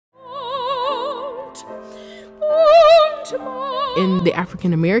In the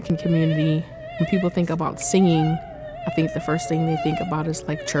African American community, when people think about singing, I think the first thing they think about is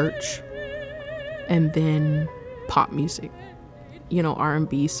like church and then pop music, you know,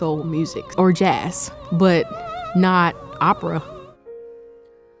 R&B, soul music, or jazz, but not opera.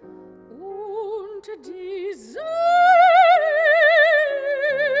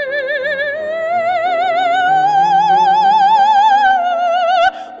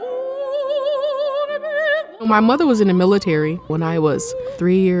 My mother was in the military when I was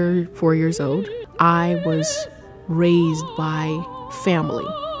 3 or 4 years old. I was raised by family,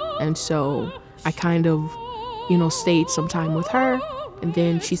 and so I kind of, you know, stayed some time with her, and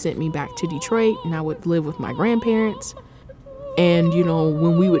then she sent me back to Detroit, and I would live with my grandparents. And, you know,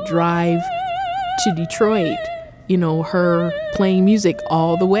 when we would drive to Detroit, you know, her playing music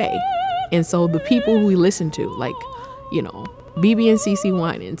all the way. And so the people who we listened to, like, you know, BB and CeCe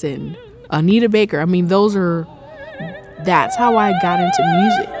Winans and Anita Baker, I mean, that's how I got into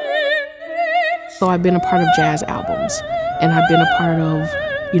music. So I've been a part of jazz albums, and I've been a part of,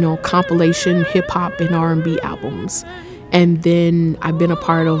 you know, compilation hip hop and R&B albums. And then I've been a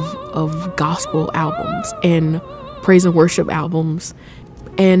part of gospel albums and praise and worship albums.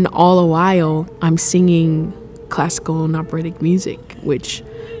 And all the while, I'm singing classical and operatic music, which,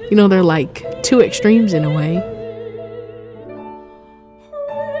 you know, they're like two extremes in a way.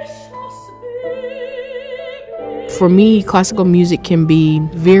 For me, classical music can be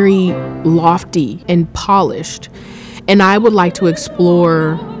very lofty and polished, and I would like to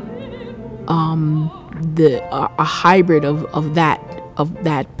explore a hybrid of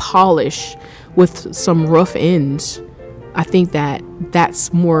that polish with some rough ends. I think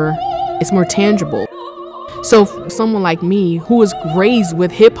it's more tangible. So someone like me who was raised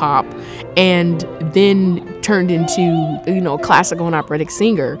with hip hop and then turned into, you know, classical and operatic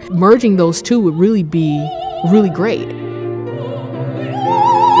singer, merging those two would really be really great.